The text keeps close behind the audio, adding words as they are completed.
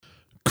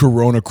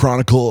Corona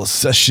Chronicle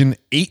Session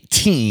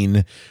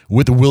 18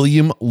 with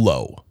William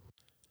Lowe.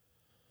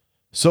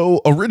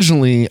 So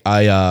originally,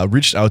 I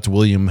reached out to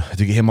William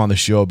to get him on the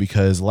show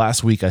because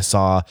last week I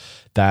saw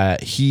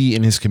that he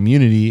and his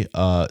community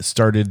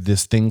started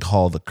this thing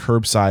called the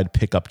Curbside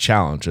Pickup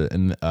Challenge.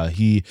 And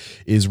he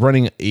is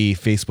running a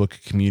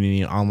Facebook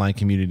community, an online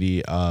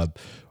community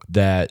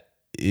that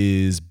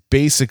is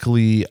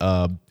basically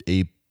a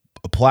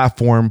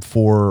platform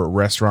for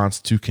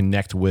restaurants to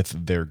connect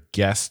with their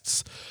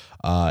guests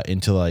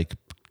and to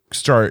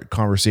start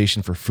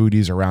conversation for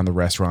foodies around the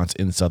restaurants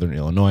in Southern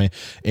Illinois.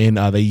 And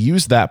they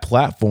use that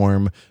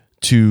platform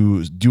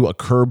to do a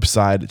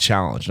curbside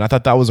challenge. And I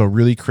thought that was a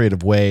really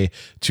creative way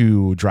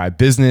to drive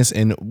business.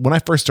 And when I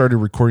first started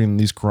recording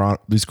these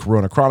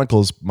Corona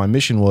Chronicles, my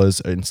mission was,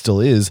 and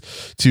still is,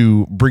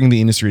 to bring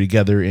the industry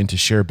together and to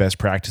share best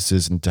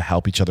practices and to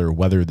help each other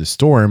weather the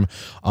storm.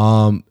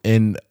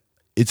 And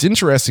it's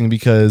interesting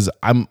because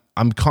I'm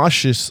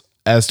cautious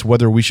as to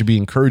whether we should be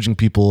encouraging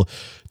people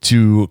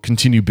to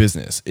continue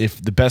business.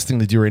 If the best thing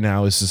to do right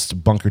now is just to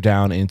bunker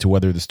down and to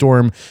weather the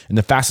storm, and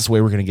the fastest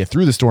way we're going to get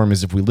through the storm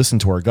is if we listen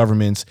to our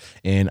governments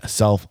and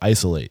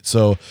self-isolate.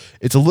 So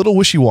it's a little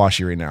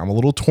wishy-washy right now. I'm a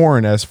little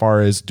torn as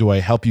far as, do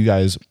I help you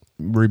guys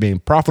remain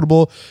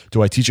profitable?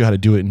 Do I teach you how to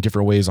do it in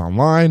different ways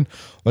online?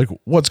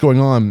 What's going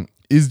on?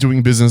 Is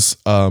doing business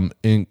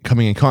and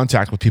coming in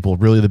contact with people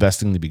really the best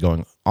thing to be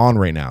going on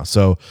right now?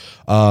 So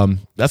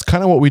that's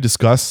kind of what we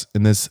discuss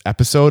in this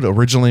episode.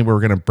 Originally, we were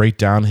going to break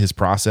down his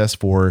process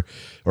or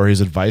his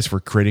advice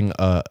for creating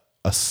a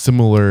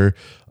similar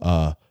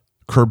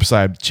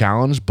curbside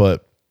challenge,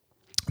 but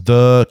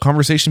the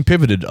conversation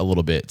pivoted a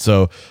little bit.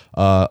 So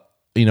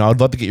I'd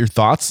love to get your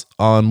thoughts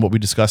on what we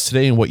discussed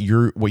today and what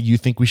you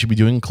think we should be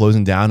doing,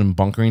 closing down and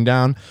bunkering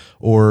down,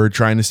 or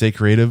trying to stay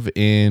creative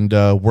and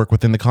work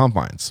within the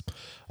confines.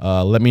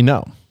 Let me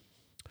know.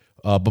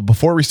 But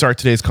before we start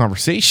today's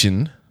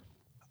conversation,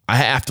 I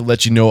have to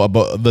let you know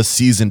about the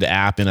Seasoned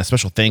app, and a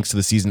special thanks to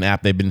the Seasoned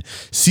app. They've been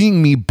seeing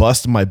me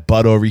bust my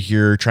butt over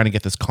here trying to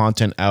get this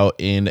content out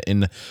in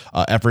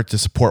effort to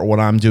support what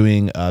I'm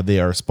doing. They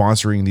are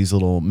sponsoring these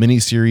little mini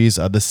series.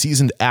 The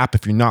Seasoned app,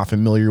 if you're not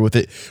familiar with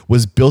it,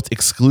 was built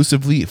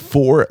exclusively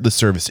for the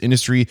service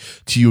industry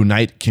to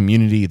unite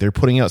community. They're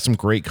putting out some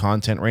great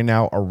content right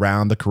now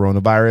around the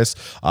coronavirus,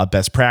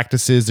 best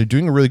practices. They're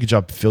doing a really good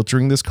job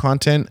filtering this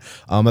content.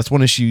 That's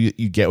one issue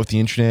you get with the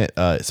internet.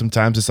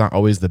 Sometimes it's not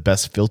always the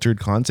best filtered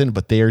content,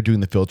 but they are doing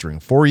the filtering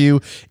for you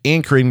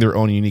and creating their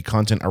own unique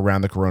content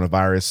around the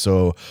coronavirus.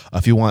 So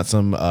if you want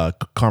some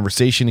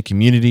conversation and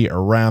community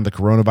around the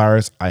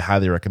coronavirus, I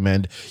highly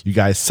recommend you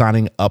guys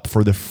signing up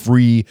for the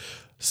free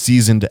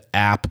Seasoned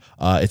app.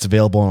 It's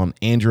available on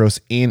Android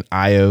and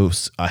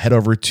iOS. Head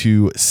over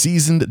to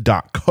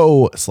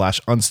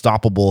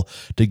seasoned.co/unstoppable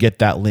to get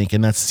that link.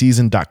 And that's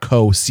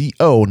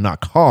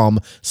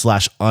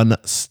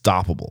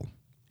seasoned.co.com/unstoppable.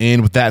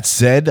 And with that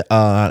said,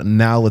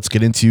 now let's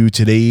get into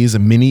today's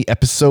mini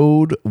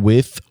episode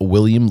with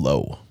William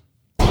Lowe.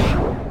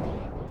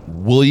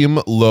 William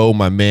Lowe,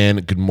 my man,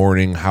 good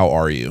morning. How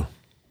are you?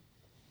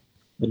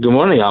 Good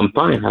morning. I'm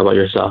fine. How about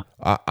yourself?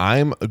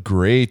 I'm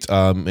great.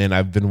 And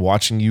I've been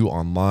watching you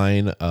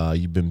online.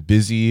 You've been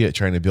busy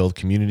trying to build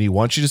community.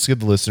 Why don't you just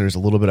give the listeners a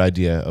little bit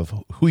idea of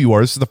who you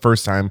are? This is the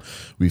first time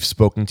we've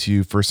spoken to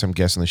you, first time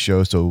guest on the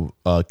show. So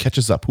catch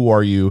us up. Who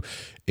are you?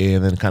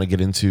 And then kind of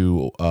get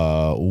into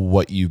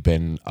what you've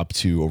been up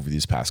to over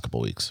these past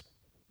couple of weeks.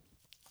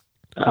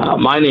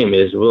 My name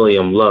is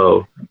William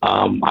Lowe.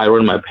 I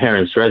run my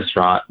parents'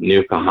 restaurant,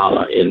 New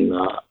Kahala, in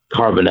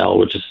Carbondale,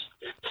 which is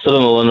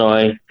Southern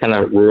Illinois, kind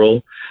of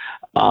rural.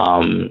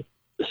 So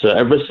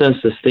ever since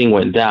this thing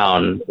went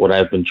down, what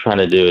I've been trying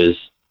to do is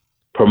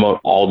promote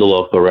all the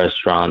local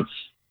restaurants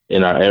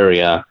in our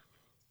area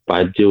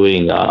by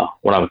doing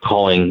what I'm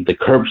calling the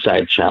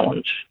Curbside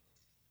Challenge,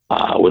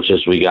 which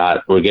is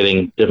we're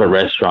getting different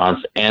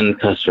restaurants and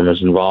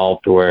customers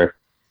involved where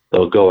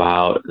they'll go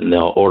out and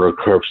they'll order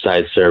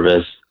curbside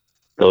service.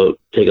 They'll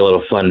take a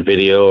little fun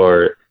video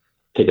or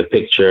take a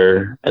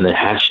picture and then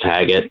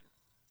hashtag it.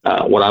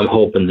 What I'm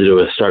hoping to do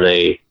is start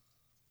a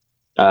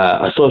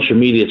social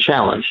media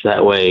challenge.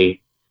 That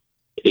way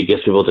it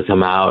gets people to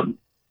come out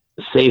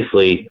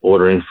safely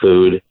ordering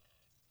food,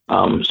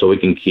 so we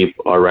can keep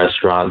our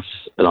restaurants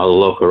and all the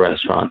local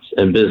restaurants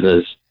in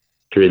business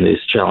during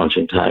these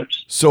challenging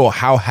times. So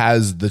how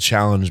has the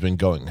challenge been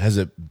going? Has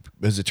it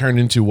turned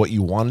into what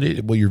you wanted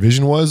it, what your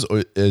vision was,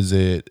 or is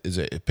it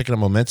picking up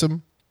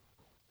momentum?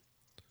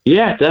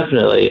 Yeah,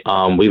 definitely.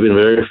 We've been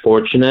very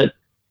fortunate.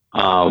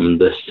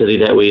 The city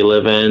that we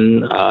live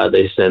in,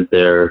 they sent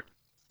their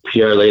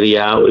PR lady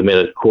out. We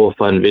made a cool,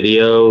 fun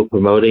video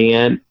promoting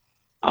it.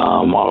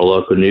 Our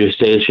local news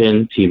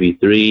station,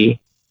 TV3,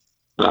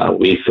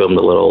 we filmed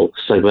a little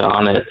segment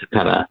on it to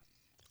kind of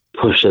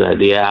push that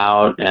idea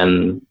out.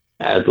 And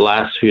the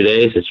last few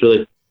days, it's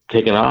really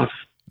taken off.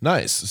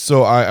 Nice.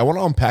 So I want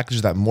to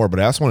unpackage that more, but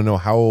I also want to know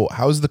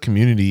how's the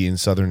community in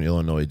Southern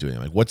Illinois doing?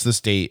 What's the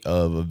state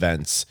of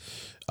events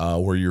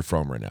where you're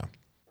from right now?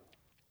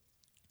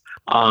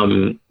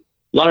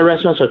 a lot of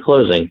restaurants are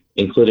closing,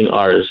 including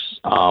ours.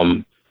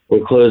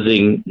 We're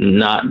closing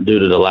not due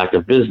to the lack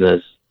of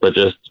business, but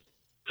just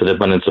for the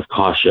abundance of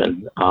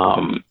caution.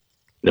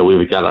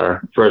 We've got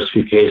our first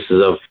few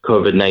cases of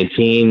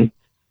COVID-19.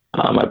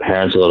 My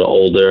parents are a little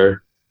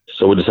older,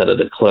 so we decided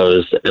to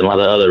close. And a lot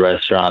of other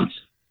restaurants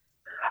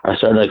are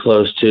starting to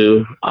close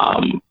too.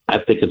 I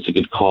think it's a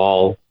good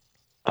call,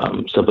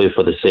 simply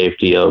for the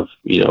safety of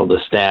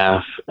the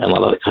staff and a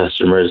lot of the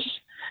customers.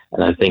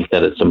 And I think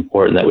that it's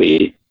important that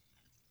we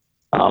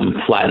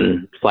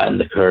flatten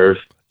the curve.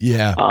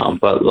 Yeah.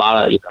 But a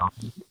lot of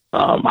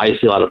I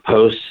see a lot of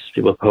posts.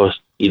 People post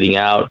eating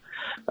out.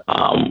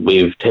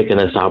 We've taken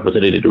this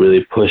opportunity to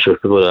really push for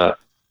people to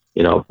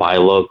buy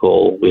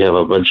local. We have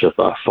a bunch of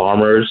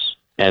farmers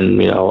and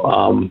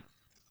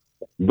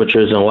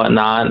butchers and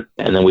whatnot,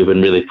 and then we've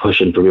been really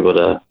pushing for people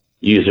to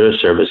use their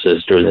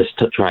services during this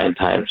trying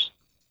times.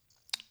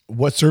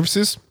 What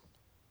services?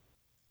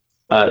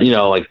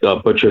 Like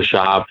butcher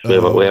shops. We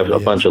have a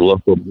bunch of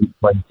local meat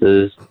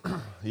places.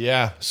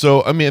 Yeah.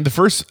 So, I mean, at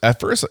first,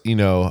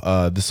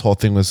 this whole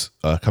thing was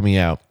coming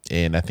out,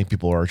 and I think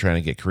people are trying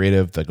to get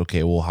creative. Like,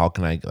 okay, well, how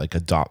can I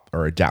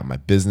adapt my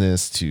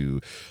business to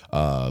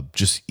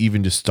just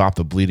stop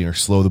the bleeding or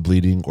slow the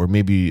bleeding, or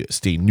maybe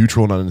stay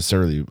neutral, not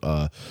necessarily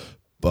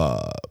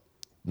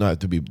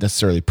not to be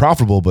necessarily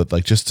profitable, but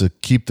like just to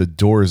keep the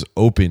doors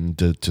open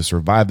to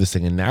survive this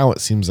thing. And now it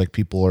seems like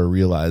people are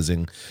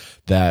realizing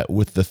that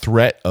with the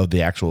threat of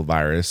the actual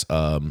virus,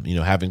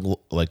 having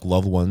like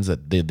loved ones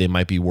that they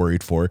might be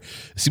worried for, it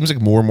seems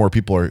like more and more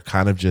people are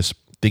kind of just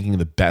thinking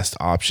the best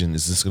option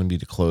is this going to be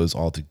to close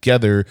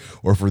altogether,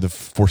 or for the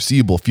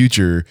foreseeable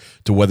future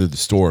to weather the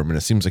storm. And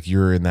it seems like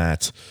you're in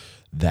that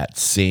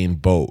same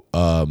boat.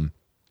 Are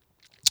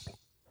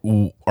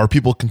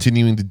people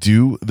continuing to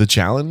do the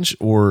challenge,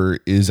 or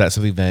is that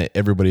something that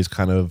everybody's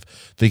kind of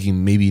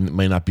thinking maybe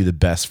might not be the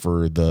best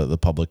for the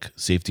public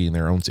safety and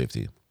their own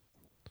safety?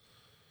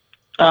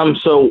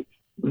 So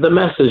the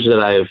message that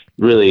I've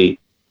really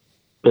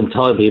been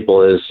telling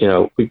people is,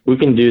 we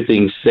can do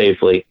things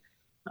safely.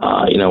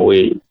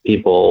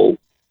 People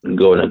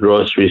go into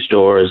grocery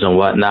stores and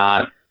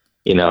whatnot.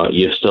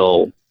 You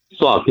still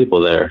have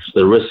people there, so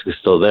the risk is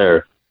still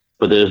there.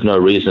 But there's no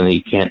reason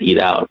you can't eat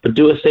out. But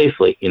do it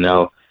safely.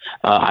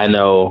 I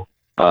know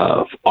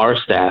our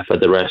staff at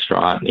the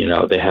restaurant.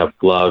 They have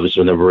gloves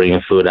when they're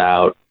bringing food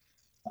out.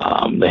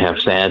 They have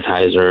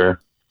sanitizer,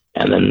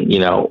 and then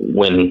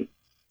when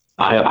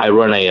I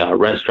run a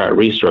restaurant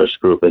resource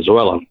group as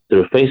well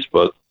through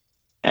Facebook,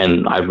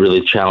 and I've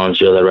really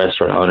challenged the other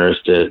restaurant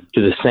owners to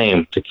do the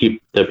same to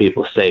keep their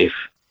people safe.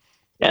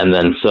 And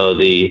then so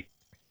the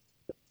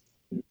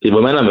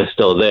momentum is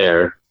still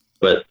there,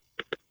 but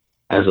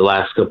as the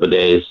last couple of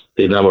days,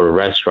 the number of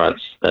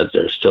restaurants that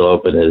are still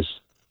open is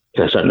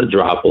kind of starting to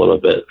drop a little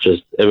bit.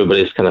 Just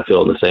everybody's kind of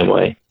feeling the same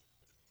way.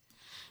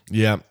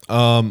 Yeah.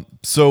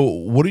 So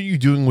what are you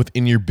doing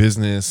within your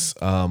business?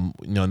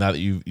 Now that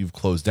you've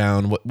closed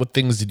down, what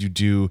things did you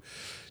do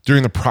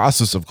during the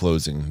process of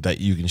closing that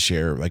you can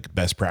share, like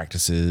best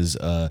practices,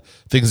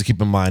 things to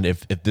keep in mind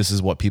if this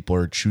is what people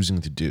are choosing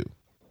to do?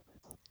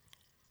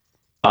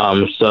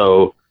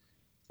 So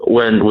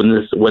when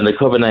the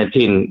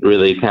COVID-19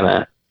 really kind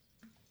of,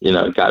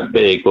 got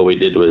big, what we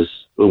did was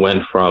we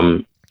went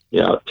from,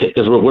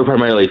 because we're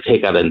primarily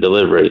takeout and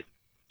delivery.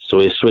 So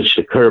we switched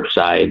to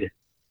curbside.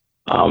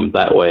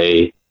 That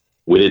way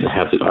we didn't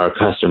have our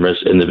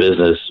customers in the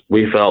business.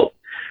 We felt,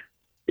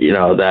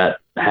 that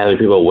having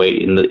people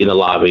wait in the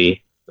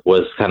lobby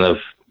was kind of,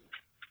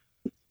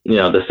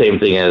 the same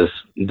thing as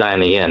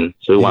dining in.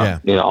 So we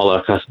want, all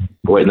our customers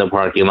to wait in the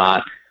parking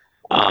lot.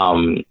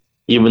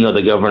 Even though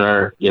the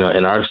governor,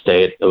 in our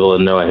state of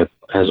Illinois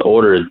has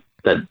ordered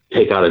that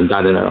takeout and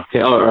dining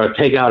or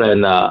takeout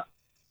and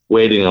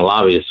waiting in the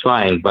lobby is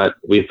fine, but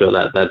we feel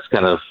that that's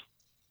kind of,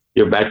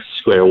 you're back to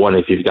square one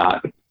if you've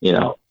got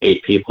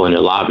 8 people in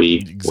your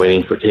lobby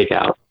waiting for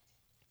takeout.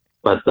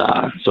 But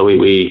so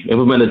we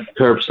implemented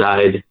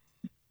curbside.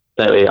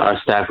 That way our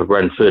staff are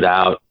bringing food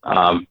out.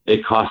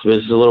 It costs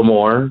business a little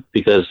more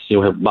because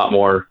you have a lot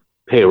more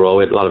payroll.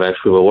 We had a lot of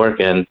extra people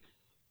working.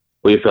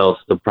 We felt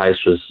the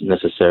price was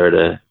necessary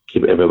to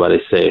keep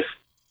everybody safe.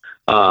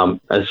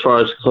 As far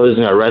as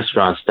closing our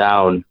restaurants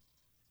down,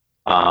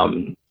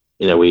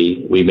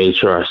 we made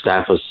sure our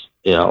staff was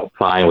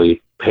fine.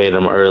 We paid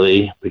them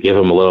early. We gave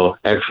them a little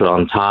extra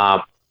on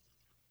top.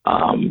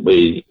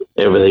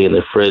 Everything in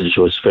the fridge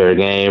was fair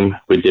game.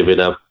 We divvied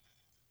up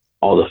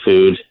all the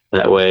food.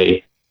 That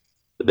way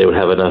they would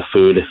have enough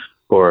food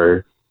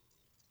for,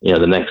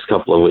 the next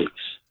couple of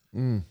weeks.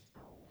 Mm.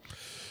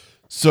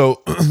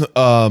 So,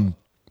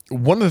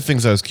 one of the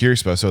things I was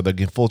curious about, so like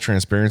in full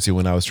transparency,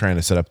 when I was trying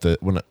to set up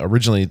when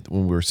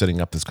we were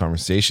setting up this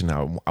conversation,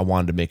 I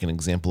wanted to make an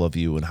example of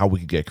you and how we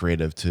could get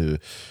creative to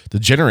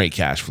generate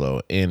cash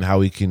flow and how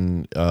we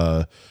can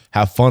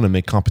have fun and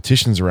make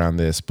competitions around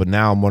this. But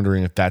now I'm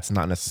wondering if that's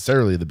not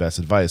necessarily the best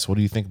advice. What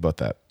do you think about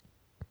that?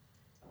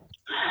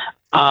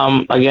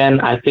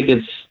 Again, I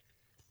think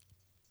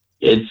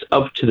it's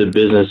up to the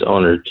business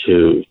owner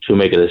to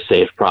make it a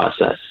safe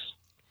process.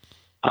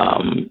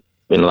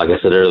 Like I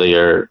said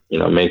earlier,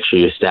 make sure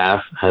your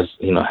staff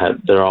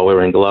they're all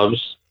wearing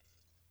gloves,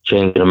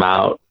 change them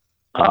out,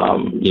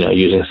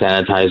 using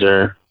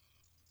sanitizer.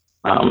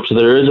 So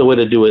there is a way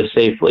to do it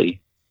safely.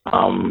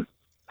 And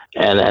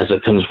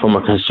from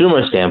a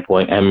consumer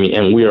standpoint,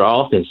 and we are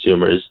all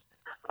consumers,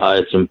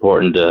 it's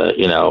important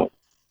to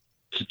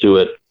do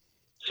it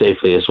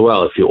safely as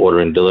well. If you're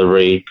ordering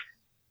delivery,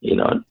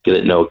 get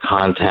it no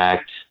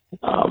contact.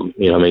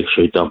 Make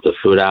sure you dump the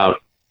food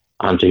out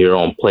onto your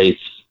own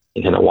plates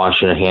and kind of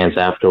wash your hands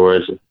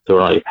afterwards, throw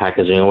all your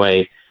packaging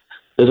away.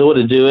 There's a way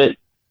to do it,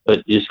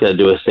 but you just got to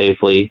do it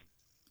safely.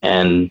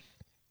 And,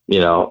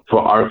 for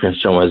our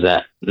concern was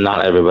that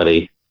not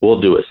everybody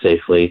will do it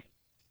safely,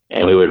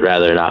 and we would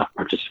rather not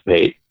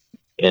participate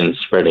in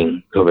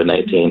spreading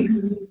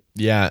COVID-19.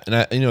 Yeah,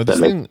 and this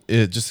thing,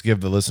 just to give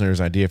the listeners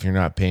an idea, if you're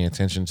not paying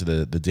attention to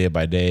the day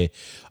by day,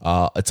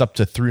 it's up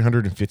to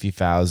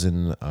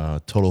 350,000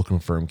 total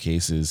confirmed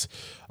cases.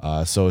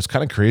 So it's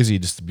kind of crazy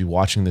just to be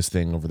watching this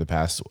thing over the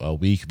past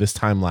week. This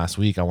time last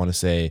week, I want to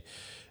say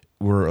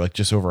we're like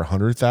just over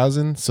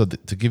 100,000. So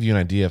to give you an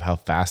idea of how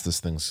fast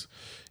this thing's,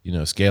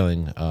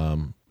 scaling,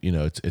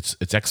 it's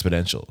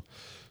exponential.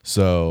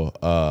 So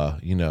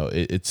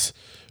it's.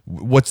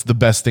 What's the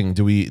best thing?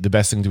 Do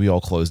we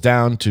all close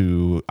down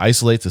to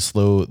isolate, to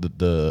slow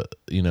to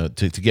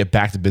get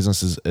back to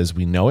business as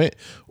we know it?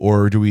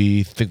 Or do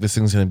we think this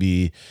thing's going to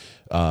be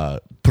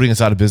putting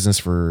us out of business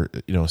for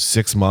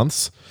 6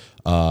 months?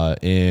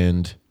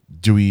 And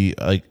do we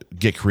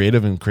get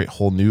creative and create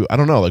whole new, I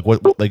don't know,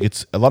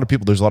 it's a lot of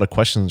people, there's a lot of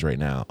questions right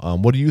now.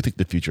 What do you think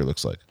the future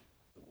looks like?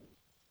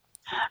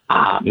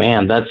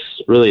 Man, that's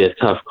really a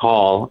tough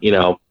call.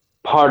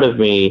 Part of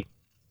me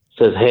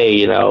says,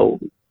 hey,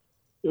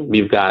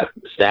 we've got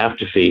staff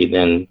to feed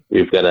and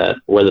we've got to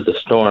weather the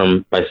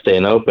storm by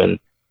staying open.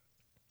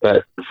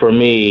 But for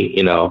me,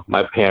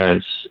 my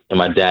parents and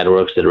my dad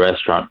works at a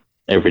restaurant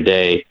every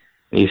day.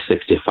 And he's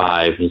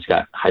 65. He's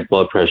got high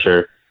blood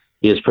pressure.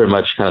 He is pretty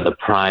much kind of the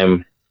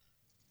prime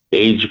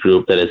age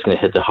group that it's going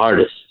to hit the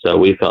hardest. So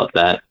we felt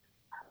that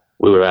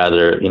we would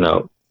rather,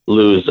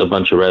 lose a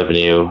bunch of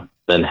revenue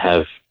than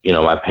have,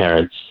 my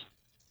parents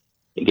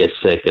get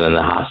sick and in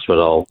the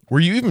hospital.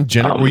 Were you even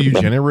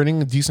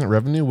generating decent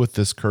revenue with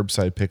this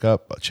curbside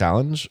pickup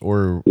challenge,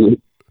 or?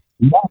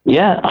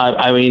 Yeah,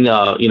 I mean,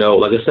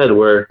 like I said,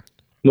 we're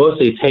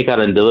mostly takeout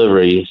and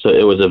delivery, so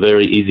it was a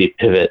very easy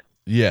pivot.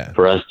 Yeah.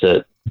 For us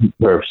to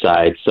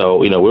curbside. So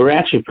we were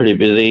actually pretty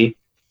busy.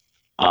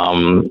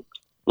 A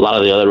lot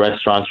of the other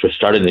restaurants were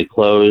starting to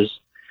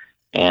close,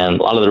 and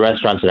a lot of the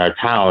restaurants in our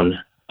town,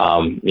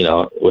 we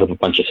have a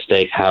bunch of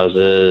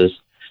steakhouses,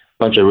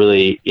 bunch of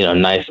really,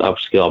 nice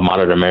upscale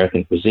modern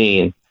American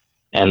cuisine.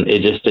 And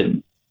it just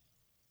didn't,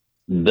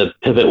 the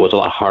pivot was a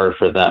lot harder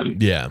for them.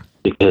 Yeah.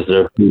 Because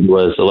their food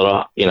was a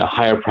little,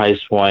 higher price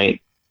point.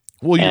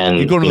 Well,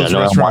 you go to those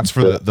restaurants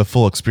for the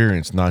full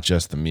experience, not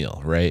just the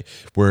meal, right?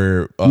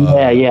 Where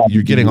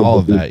you're getting all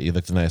of that. You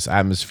like the nice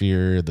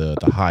atmosphere, the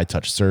high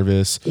touch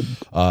service.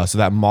 So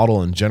that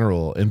model in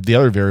general. And the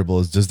other variable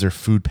is, does their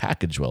food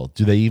package well?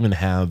 Do they even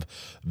have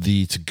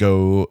the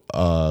to-go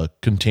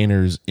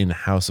containers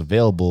in-house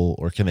available,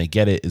 or can they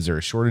get it? Is there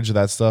a shortage of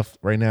that stuff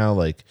right now?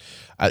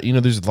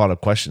 There's a lot of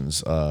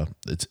questions.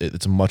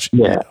 It's a much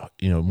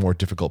more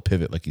difficult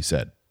pivot, like you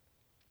said.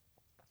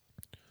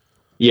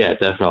 Yeah,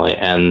 definitely.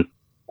 And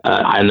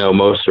I know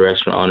most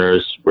restaurant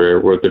owners,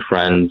 we're good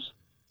friends,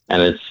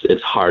 and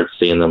it's hard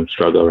seeing them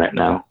struggle right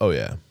now. Oh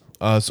yeah.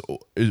 What's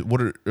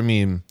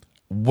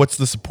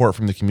the support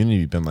from the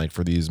community been like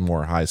for these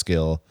more high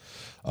scale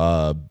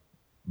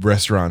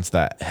restaurants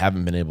that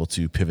haven't been able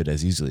to pivot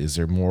as easily? Is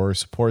there more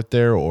support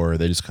there, or are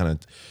they just kind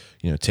of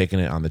taking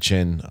it on the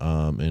chin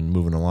and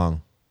moving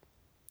along?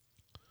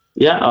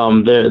 Yeah,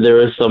 there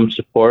is some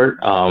support.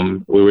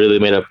 We really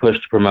made a push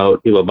to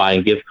promote people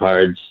buying gift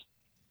cards.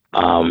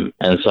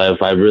 And so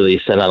I've really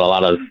sent out a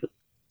lot of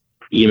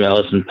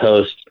emails and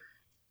posts,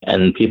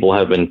 and people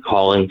have been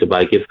calling to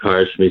buy gift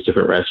cards from these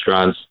different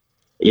restaurants.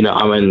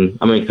 I'm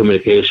in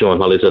communication with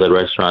all these other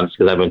restaurants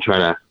because I've been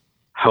trying to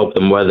help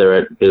them weather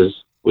it,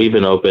 because we've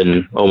been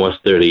open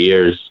almost 30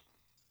 years.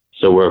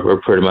 So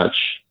we're pretty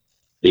much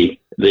the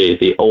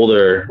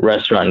older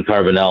restaurant in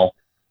Carbonell.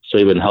 So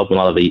we've been helping a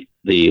lot of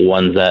the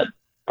ones that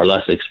are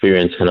less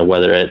experienced kind of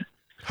weather it.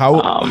 How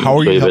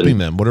are you helping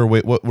them? What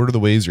are the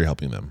ways you're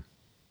helping them?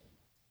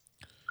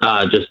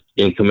 Just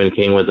in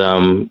communicating with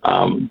them,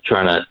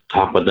 trying to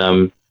talk with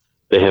them. If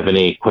they have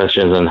any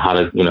questions on how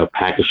to,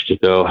 package to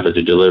go, how to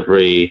do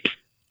delivery,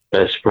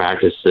 best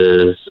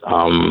practices.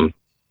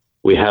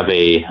 We have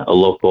a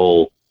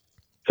local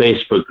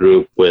Facebook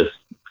group with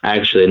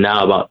actually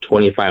now about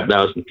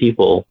 25,000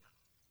 people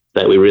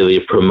that we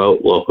really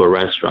promote local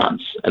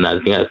restaurants. And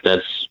I think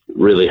that's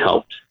really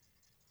helped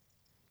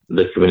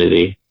the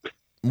community.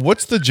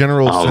 What's the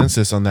general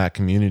census on that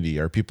community?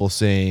 Are people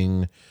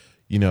saying,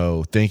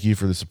 thank you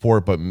for the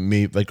support, but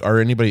maybe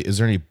is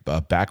there any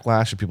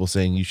backlash of people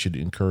saying you should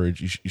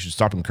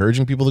stop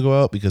encouraging people to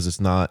go out because it's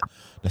not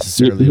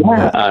necessarily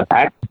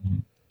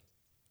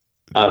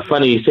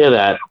Funny you say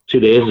that. 2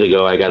 days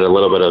ago, I got a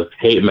little bit of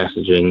hate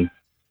messaging,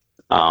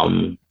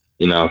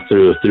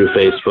 through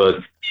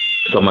Facebook.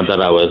 Someone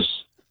thought I was,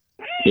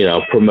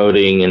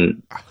 promoting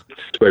and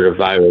spread of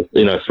virus,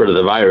 spread of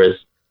the virus.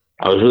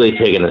 I was really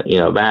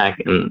taken, back.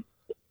 And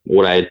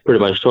what I pretty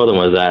much told them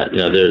was that,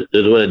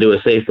 there's a way to do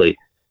it safely.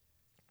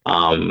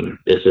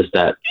 It's just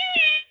that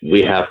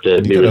we have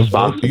to be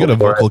responsible. You got a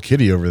vocal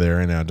kitty over there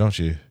right now, don't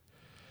you?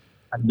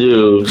 I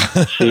do.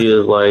 She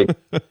is like,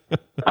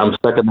 I'm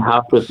stuck in the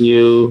house with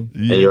you,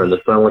 and you're on the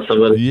phone with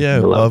somebody. Yeah,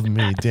 love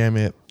me. Damn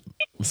it.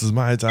 This is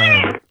my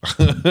time.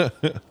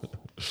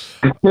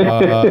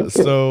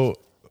 So,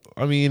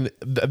 I mean,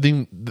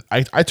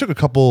 I took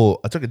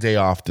a day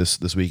off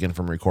this weekend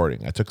from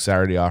recording. I took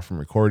Saturday off from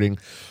recording.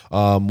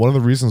 One of the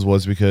reasons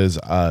was because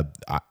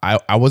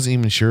I wasn't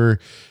even sure,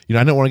 I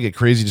didn't want to get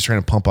crazy just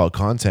trying to pump out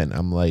content.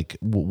 I'm like,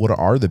 what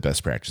are the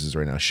best practices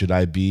right now? Should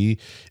I be,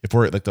 if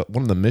we're like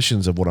one of the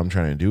missions of what I'm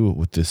trying to do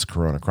with this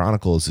Corona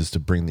Chronicles is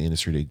to bring the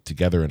industry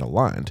together and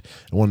aligned.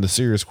 And one of the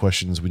serious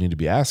questions we need to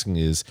be asking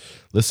is,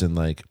 listen,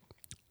 like,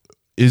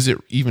 is it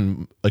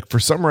even like for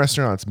some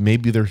restaurants,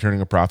 maybe they're turning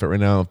a profit right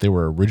now if they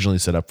were originally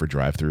set up for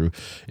drive-through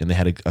and they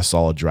had a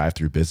solid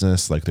drive-through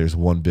business. Like there's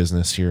one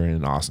business here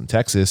in Austin,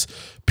 Texas,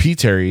 P.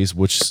 Terry's,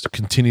 which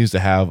continues to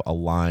have a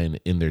line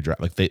in their drive.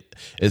 Like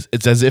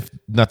it's as if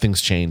nothing's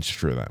changed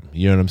for them.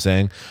 You know what I'm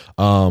saying?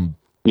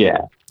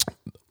 Yeah.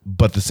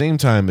 But at the same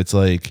time, it's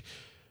like,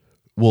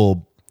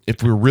 well,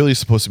 if we're really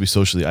supposed to be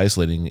socially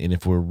isolating and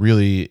if we're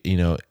really,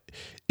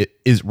 it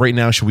is right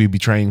now, should we be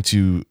trying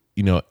to,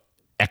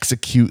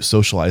 execute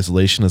social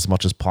isolation as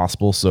much as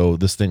possible so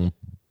this thing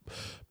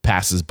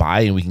passes by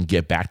and we can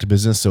get back to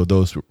business, so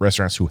those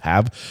restaurants who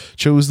have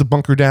chose the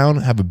bunker down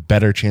have a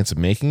better chance of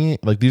making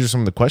it? Like, these are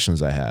some of the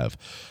questions I have.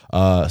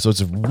 So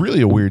it's really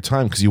a weird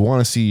time because you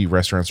want to see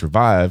restaurants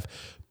survive,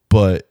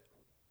 but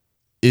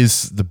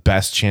is the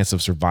best chance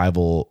of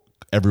survival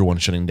everyone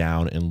shutting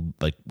down and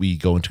like we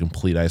go into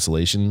complete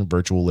isolation,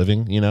 virtual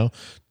living,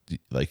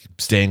 like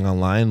staying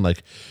online?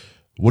 Like,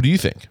 what do you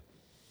think?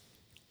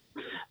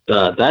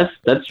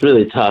 That's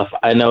really tough.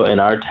 I know in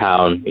our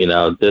town,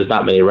 there's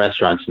not many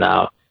restaurants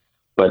now,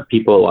 but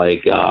people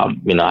like,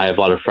 I have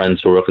a lot of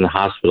friends who work in the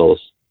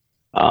hospitals.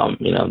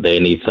 They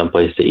need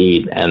someplace to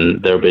eat,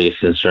 and their biggest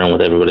concern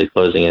with everybody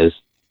closing is,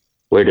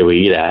 where do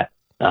we eat at?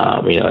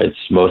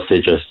 It's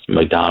mostly just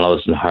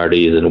McDonald's and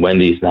Hardee's and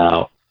Wendy's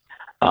now.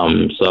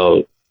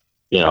 So,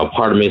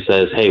 part of me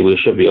says, hey, we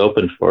should be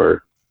open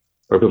for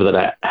people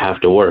that have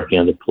to work,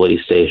 the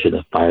police station,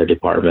 the fire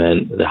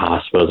department, the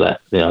hospitals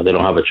that, they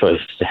don't have a choice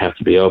to have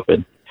to be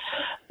open.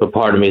 But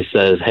part of me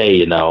says, hey,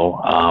 we've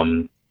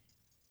got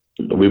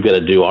to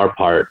do our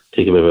part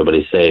to keep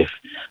everybody safe.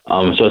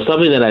 So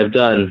something that I've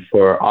done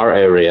for our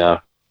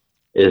area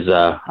is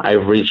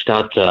I've reached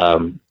out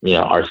to,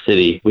 our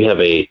city. We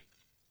have a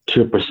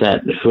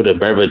 2% food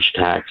and beverage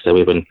tax that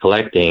we've been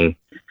collecting.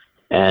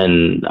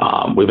 And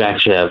we've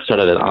actually have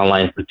started an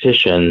online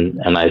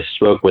petition, and I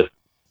spoke with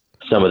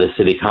some of the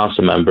city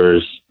council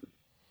members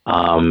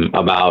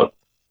about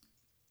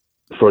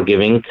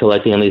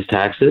collecting on these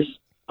taxes.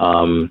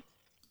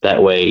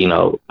 That way,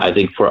 I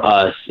think for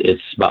us,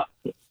 it's about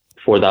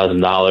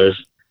 $4,000.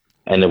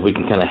 And if we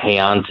can kind of hang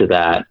on to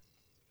that,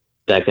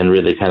 that can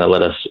really kind of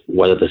let us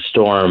weather the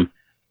storm.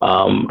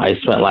 I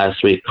spent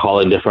last week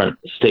calling different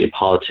state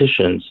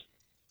politicians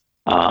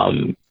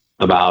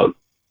about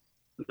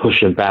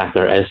pushing back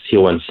our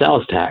ST1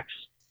 sales tax.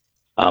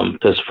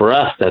 Because for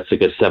us, that's a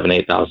good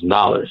 $7,000,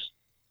 $8,000.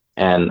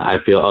 And I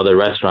feel other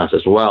restaurants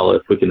as well,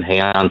 if we can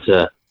hang on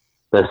to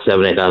that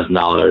 $7,000,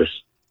 $8,000,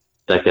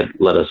 that could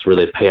let us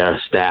really pay our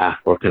staff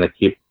or kind of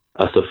keep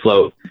us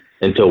afloat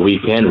until we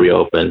can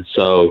reopen.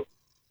 So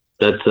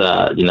that's,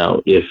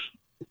 if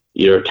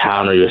your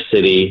town or your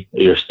city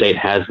or your state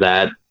has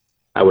that,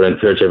 I would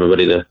encourage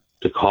everybody to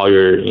call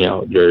your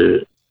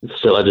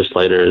state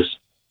legislators,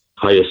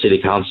 call your city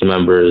council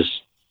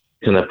members,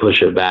 kind of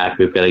push it back.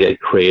 We've got to get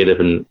creative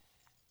and,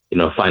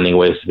 finding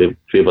ways to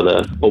be able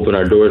to open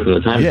our doors when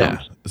the time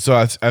comes. So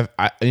that's kind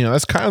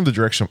of the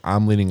direction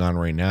I'm leaning on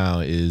right now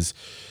is,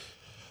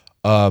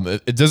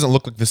 it doesn't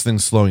look like this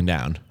thing's slowing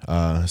down.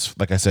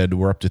 Like I said,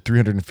 we're up to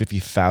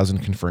 350,000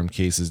 confirmed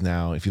cases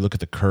now. If you look at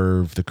the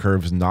curve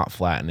is not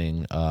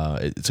flattening.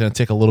 It's going to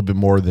take a little bit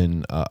more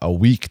than a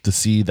week to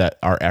see that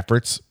our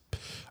efforts.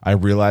 I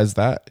realize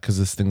that because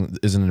this thing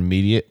isn't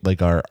immediate.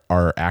 Like our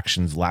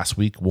actions last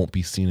week won't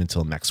be seen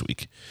until next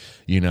week,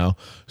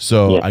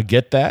 So yeah. I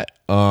get that.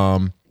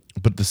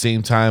 But at the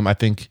same time, I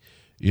think,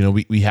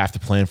 we have to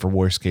plan for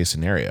worst case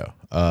scenario.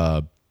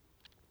 If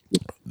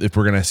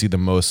we're going to see the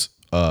most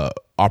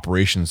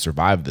operations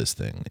survive this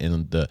thing.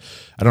 And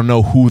I don't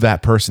know who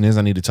that person is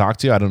I need to talk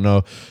to. I don't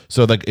know.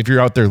 So like if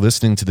you're out there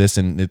listening to this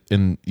and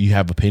you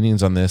have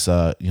opinions on this,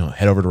 head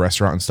over to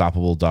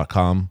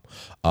restaurantunstoppable.com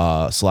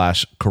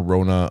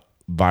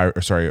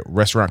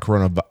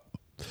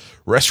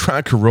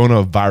Restaurant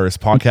Coronavirus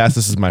Podcast.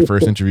 This is my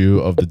first interview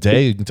of the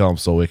day. You can tell I'm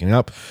still waking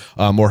up.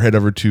 Or head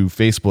over to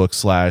Facebook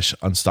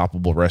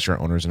 /Unstoppable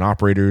Restaurant Owners and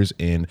Operators.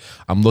 And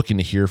I'm looking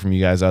to hear from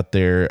you guys out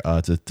there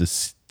to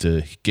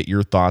to get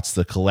your thoughts,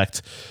 to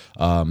collect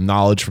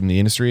knowledge from the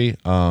industry.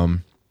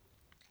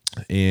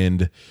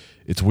 And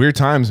it's weird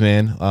times,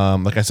 man.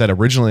 Like I said,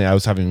 originally I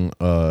was having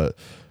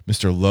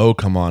Mr. Lowe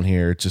come on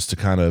here just to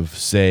kind of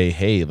say,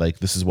 hey, like,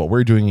 this is what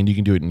we're doing and you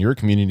can do it in your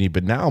community.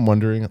 But now I'm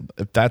wondering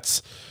if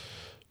that's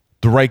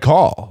the right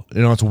call.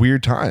 It's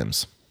weird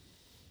times.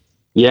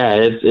 Yeah,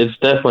 it's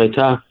definitely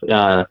tough.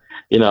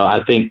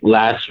 I think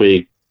last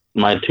week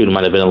my tune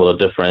might have been a little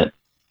different,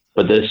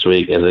 but this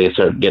week as they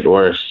start to get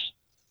worse,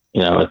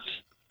 it's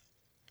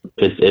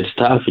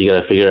tough. You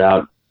got to figure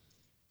out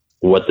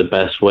what the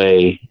best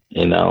way,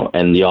 and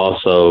you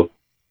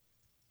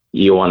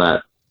want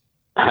to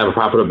have a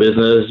profitable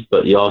business,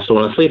 but you also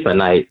want to sleep at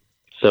night.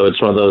 So it's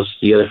one of those,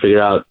 you got to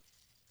figure out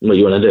what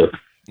you want to do.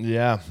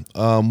 Yeah.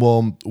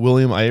 Well,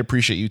 William, I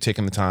appreciate you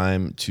taking the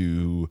time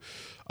to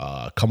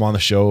come on the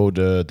show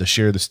to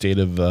share the state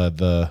of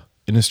the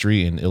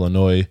industry in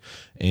Illinois.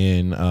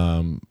 And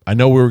I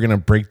know we were going to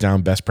break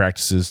down best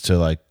practices to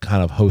like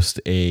kind of host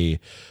a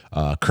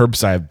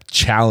curbside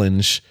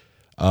challenge.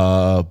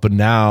 But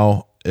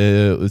now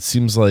it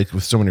seems like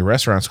with so many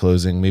restaurants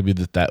closing, maybe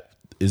that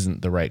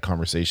isn't the right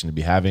conversation to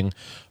be having.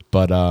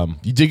 But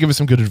you did give us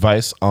some good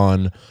advice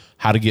on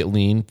how to get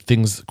lean,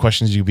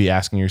 questions you'd be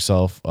asking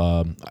yourself.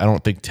 I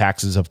don't think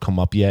taxes have come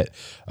up yet.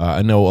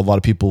 I know a lot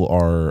of people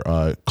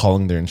are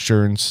calling their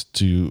insurance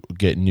to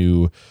get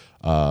new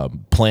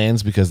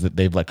plans because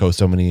they've let go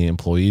so many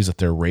employees that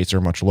their rates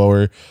are much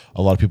lower.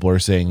 A lot of people are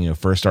saying,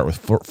 first start with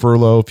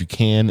furlough if you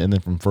can, and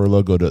then from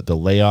furlough go to the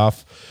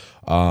layoff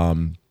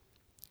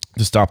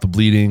to stop the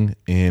bleeding.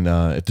 And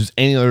if there's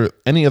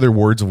any other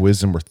words of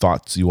wisdom or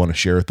thoughts you want to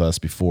share with us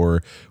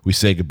before we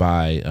say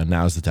goodbye,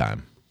 now's the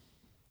time.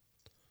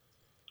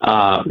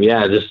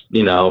 Just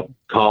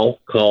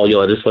call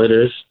your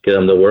legislators, get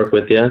them to work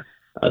with you.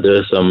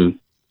 There's some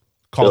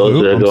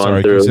bills that are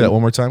going through. Can you say that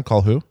one more time?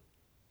 Call who?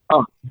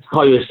 Oh,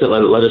 call your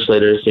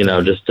legislators.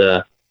 Just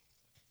to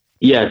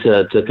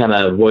kind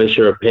of voice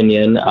your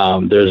opinion.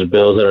 There's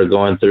bills that are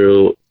going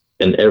through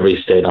in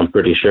every state, I'm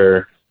pretty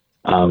sure.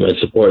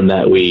 It's important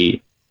that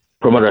we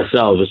promote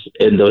ourselves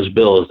in those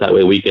bills. That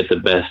way we get the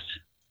best.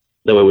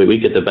 That way we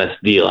get the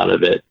best deal out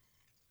of it.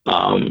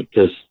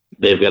 Because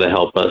they've got to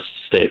help us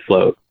stay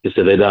afloat. Because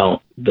if they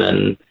don't,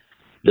 then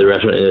the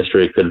restaurant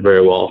industry could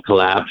very well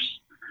collapse.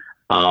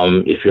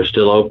 If you're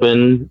still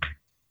open,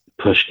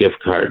 push gift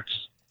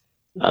cards.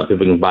 People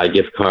can buy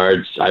gift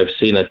cards. I've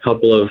seen a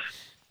couple of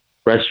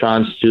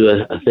restaurants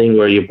do a thing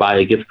where you buy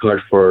a gift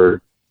card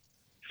for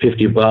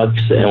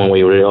 $50, and when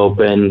we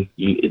reopen,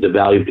 the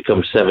value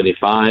becomes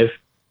 $75.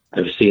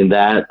 I've seen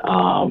that.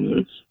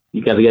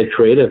 You got to get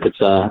creative. It's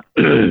a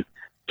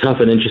tough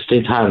and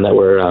interesting time that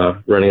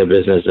we're running a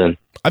business in.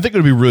 I think it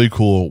would be really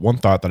cool. One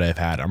thought that I've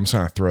had, I'm just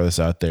going to throw this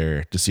out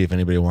there to see if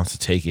anybody wants to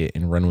take it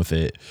and run with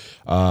it.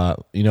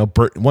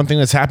 One thing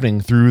that's happening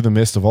through the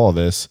midst of all of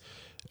this,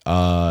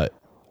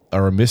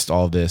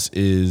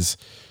 is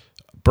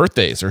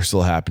birthdays are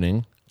still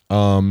happening.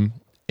 And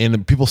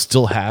people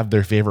still have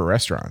their favorite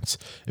restaurants.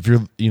 If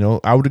you're,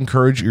 I would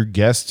encourage your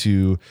guests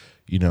to,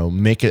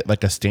 make it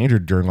like a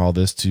standard during all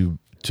this to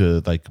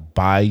like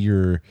buy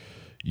your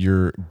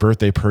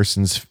birthday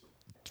person's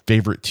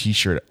favorite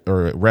t-shirt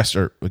or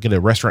get a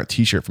restaurant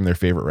t-shirt from their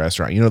favorite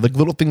restaurant. Like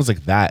little things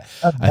like that.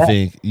 Okay. I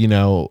think,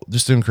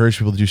 just to encourage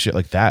people to do shit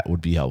like that would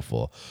be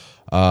helpful.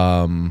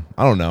 I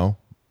don't know.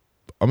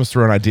 I'm just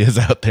throwing ideas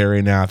out there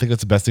right now. I think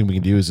that's the best thing we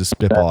can do is just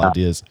spitball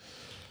ideas.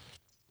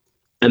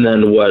 And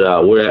then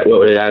what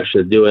we're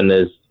actually doing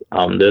is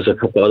there's a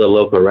couple other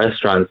local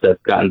restaurants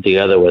that've gotten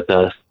together with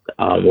us.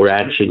 We're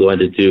actually going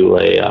to do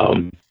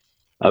a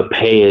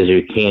pay as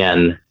you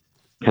can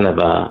kind of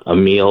a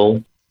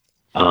meal.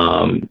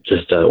 What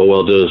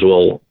we'll do is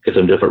we'll get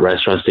some different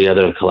restaurants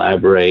together and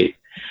collaborate,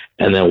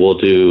 and then we'll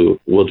do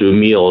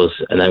meals,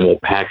 and then we'll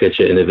package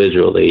it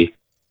individually,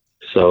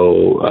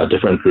 so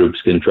different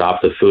groups can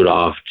drop the food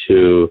off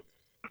to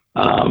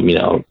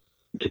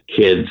to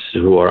kids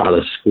who are out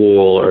of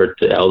school or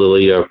to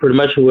elderly or pretty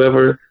much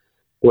whoever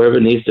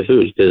needs the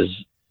food. Because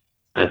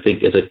I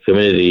think as a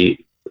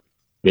community,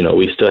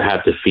 we still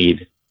have to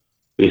feed.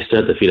 We still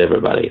have to feed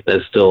everybody.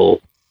 That's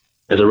still,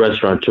 as a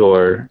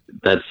restaurateur,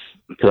 that's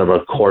kind of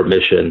our core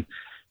mission.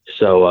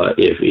 So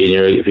if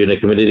you're in a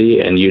community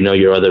and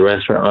your other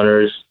restaurant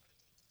owners,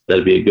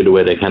 that'd be a good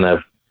way to kind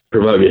of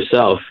promote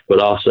yourself, but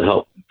also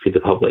help feed the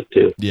public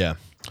too. Yeah.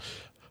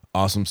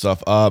 Awesome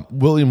stuff.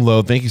 William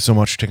Lowe, thank you so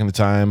much for taking the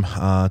time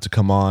to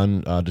come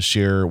on to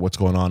share what's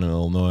going on in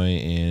Illinois.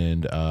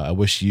 And I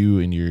wish you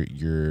and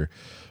your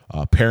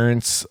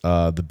parents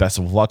the best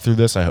of luck through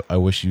this. I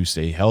wish you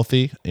stay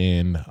healthy,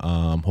 and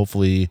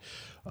hopefully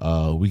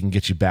we can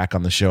get you back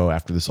on the show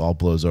after this all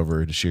blows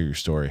over to share your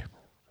story.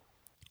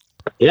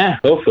 Yeah,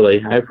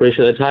 hopefully. I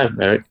appreciate the time,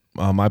 Eric.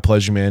 My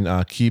pleasure,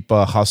 man. Keep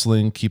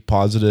hustling, keep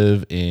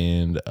positive,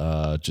 and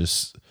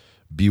just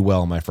be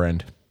well, my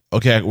friend.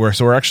 Okay,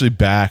 we're actually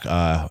back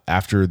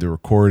after the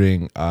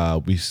recording.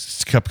 We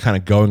kept kind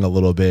of going a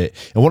little bit,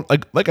 and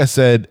like I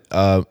said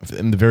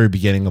in the very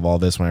beginning of all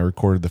this, when I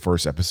recorded the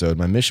first episode,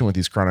 my mission with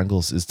these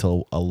chronicles is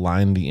to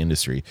align the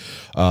industry,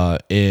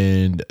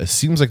 and it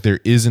seems like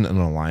there isn't an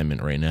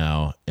alignment right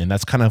now, and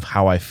that's kind of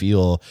how I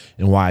feel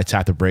and why I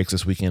tapped the brakes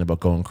this weekend about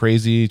going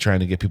crazy,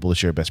 trying to get people to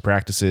share best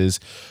practices.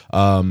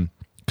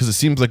 Because it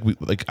seems like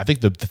I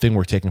think the thing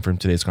we're taking from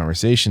today's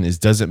conversation is,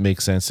 does it make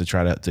sense to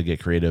try to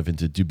get creative and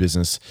to do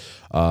business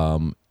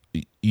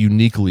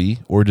uniquely,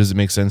 or does it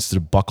make sense to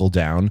buckle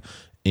down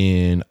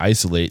and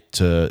isolate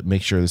to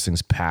make sure this thing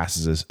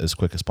passes as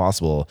quick as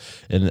possible?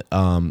 And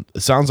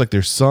it sounds like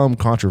there's some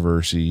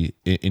controversy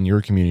in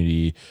your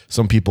community,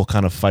 some people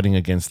kind of fighting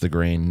against the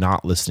grain,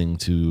 not listening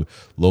to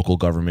local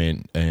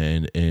government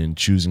and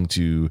choosing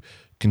to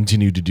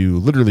continue to do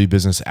literally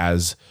business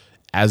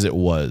as it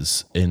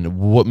was. And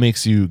what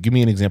makes you, give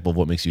me an example of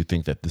what makes you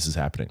think that this is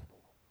happening?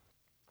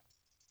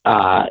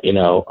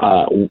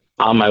 On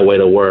my way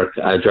to work,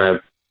 I drive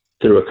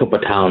through a couple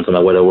of towns on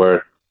my way to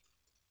work.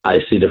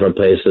 I see different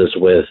places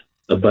with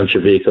a bunch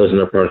of vehicles in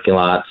their parking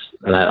lots,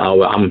 and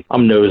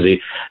I'm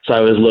nosy, so I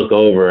always look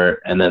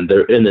over, and then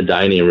they're in the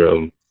dining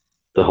room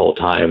the whole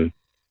time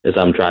as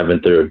I'm driving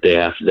through day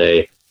after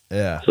day.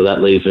 Yeah. So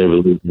that leaves me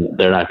with,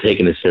 they're not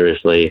taking it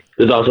seriously.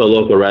 There's also a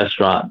local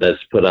restaurant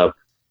that's put up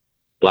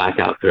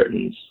blackout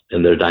curtains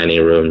in their dining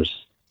rooms,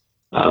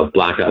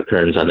 blackout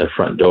curtains on their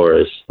front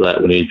doors, so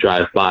that when you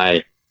drive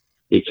by,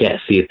 you can't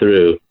see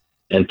through.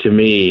 And to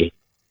me,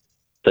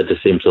 that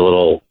just seems a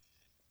little,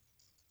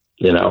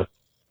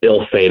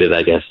 ill-fated,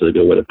 I guess is a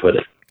good way to put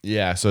it.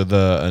 Yeah. So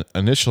the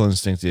initial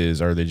instinct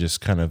is, are they just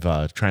kind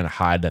of trying to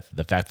hide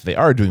the fact that they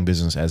are doing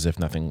business as if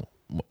nothing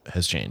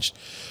has changed?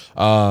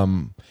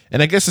 And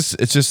I guess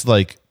it's just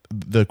like,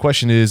 the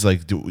question is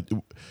like,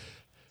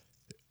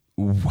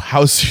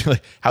 how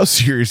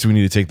serious do we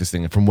need to take this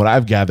thing? And from what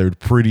I've gathered,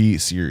 pretty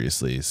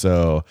seriously.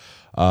 So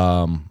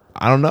I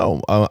don't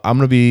know. I'm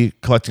going to be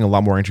collecting a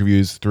lot more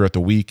interviews throughout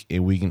the week,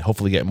 and we can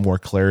hopefully get more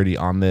clarity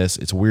on this.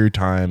 It's weird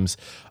times.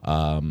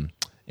 And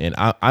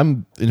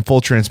I'm in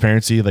full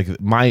transparency. Like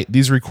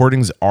these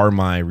recordings are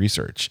my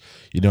research.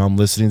 I'm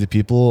listening to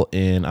people,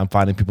 and I'm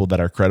finding people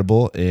that are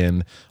credible,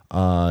 and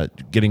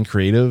getting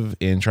creative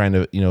and trying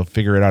to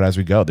figure it out as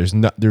we go. These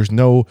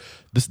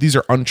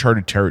are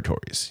uncharted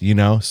territories.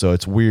 So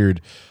it's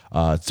weird.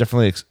 It's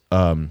definitely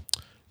for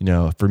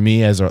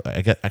me, I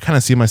kind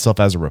of see myself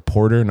as a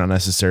reporter, not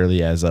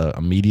necessarily as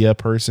a media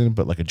person,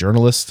 but like a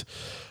journalist.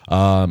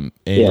 I'm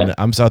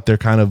out there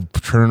kind of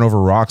turning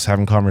over rocks,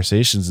 having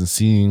conversations, and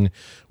seeing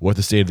what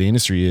the state of the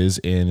industry is,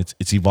 and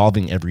it's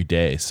evolving every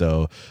day.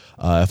 So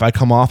if I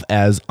come off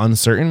as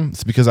uncertain,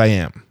 it's because I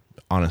am,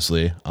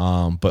 honestly.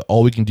 But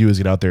all we can do is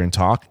get out there and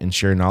talk and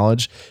share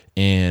knowledge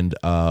and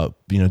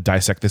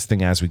dissect this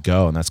thing as we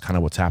go, and that's kind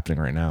of what's happening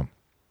right now.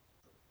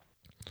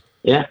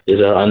 Yeah, these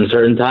are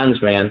uncertain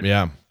times, man.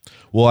 Yeah.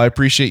 Well, I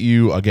appreciate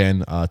you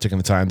again taking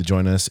the time to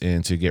join us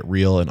and to get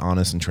real and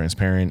honest and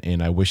transparent.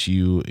 And I wish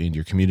you and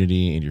your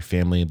community and your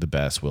family the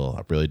best, Will.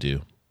 I really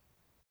do.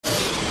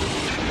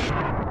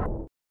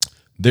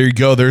 There you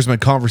go. There's my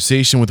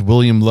conversation with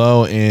William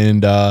Lowe.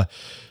 And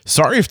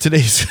sorry if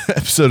today's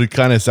episode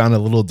kind of sounded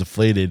a little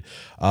deflated.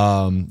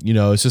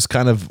 It's just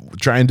kind of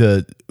trying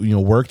to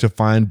work to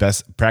find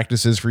best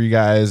practices for you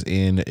guys,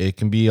 and it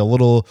can be a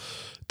little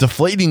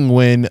deflating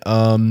when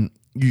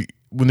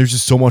when there's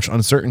just so much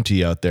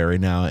uncertainty out there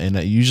right now. And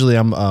usually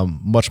I'm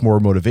much more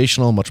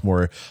motivational, much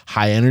more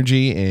high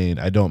energy, and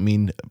I don't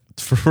mean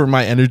for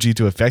my energy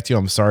to affect you.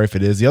 I'm sorry if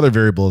it is. The other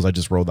variable is I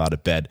just rolled out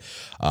of bed.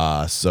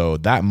 So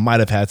that might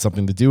have had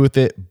something to do with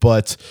it.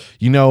 But,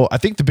 I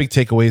think the big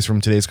takeaways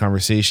from today's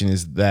conversation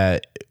is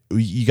that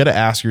you got to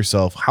ask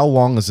yourself, how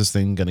long is this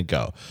thing going to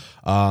go?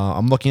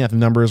 I'm looking at the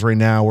numbers right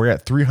now. We're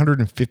at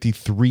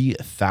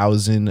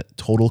 353,000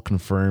 total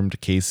confirmed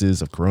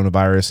cases of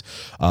coronavirus.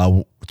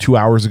 2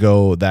 hours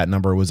ago, that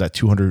number was at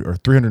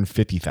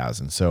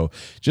 350,000. So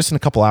just in a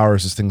couple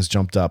hours, this thing's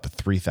jumped up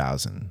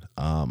 3,000.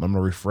 I'm going to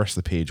refresh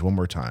the page one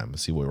more time to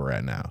see where we're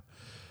at now.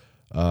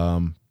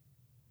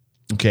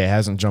 Okay, it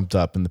hasn't jumped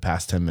up in the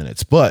past 10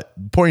 minutes. But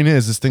the point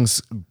is, this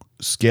thing's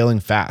scaling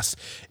fast,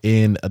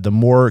 and the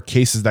more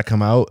cases that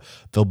come out,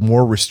 the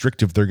more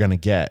restrictive they're going to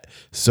get.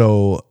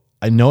 So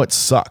I know it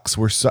sucks.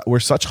 We're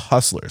such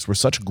hustlers. We're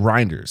such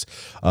grinders.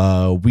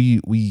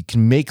 We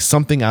can make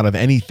something out of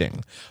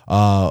anything.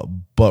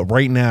 But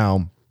right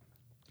now,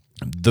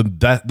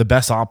 the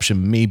best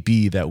option may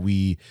be that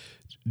we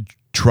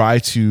try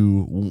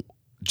to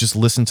just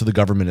listen to the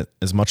government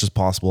as much as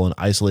possible and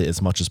isolate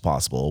as much as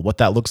possible. What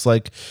that looks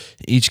like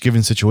in each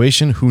given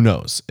situation, who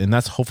knows? And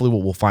that's hopefully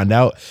what we'll find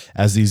out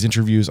as these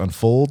interviews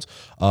unfold.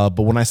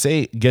 But when I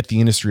say get the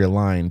industry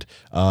aligned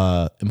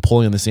and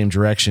pulling in the same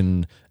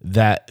direction,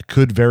 that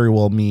could very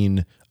well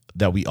mean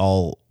that we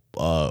all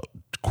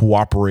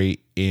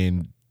cooperate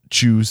and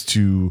choose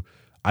to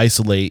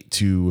isolate,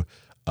 to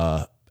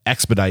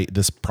expedite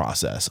this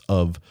process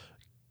of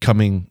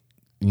coming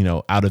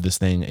out of this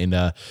thing.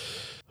 And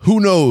who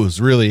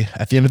knows, really,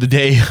 at the end of the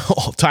day,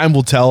 time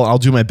will tell. I'll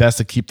do my best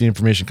to keep the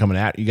information coming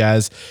at you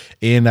guys.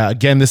 And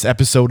again, this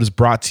episode is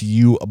brought to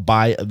you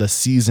by the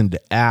Seasoned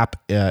app.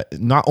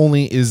 Not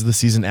only is the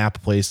Seasoned app a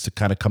place to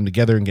kind of come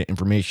together and get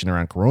information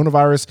around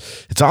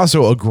coronavirus, it's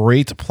also a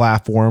great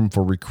platform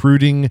for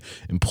recruiting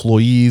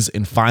employees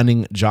and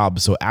finding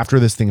jobs. So after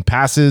this thing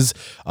passes,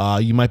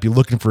 you might be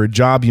looking for a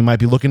job, you might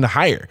be looking to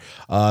hire.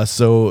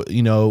 So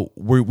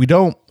we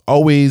don't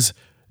always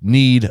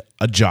need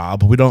a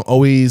job. We don't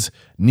always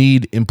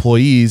need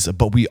employees,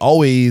 but we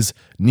always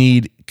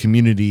need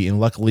community. And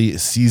luckily,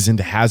 Seasoned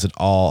has it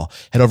all.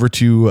 Head over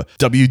to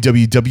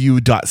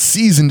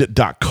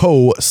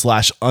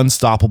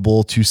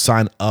www.seasoned.co/unstoppable to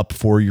sign up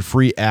for your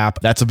free app.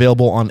 That's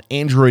available on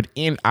Android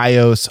and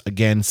iOS.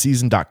 Again,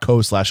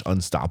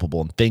 seasoned.co/unstoppable.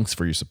 And thanks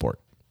for your support.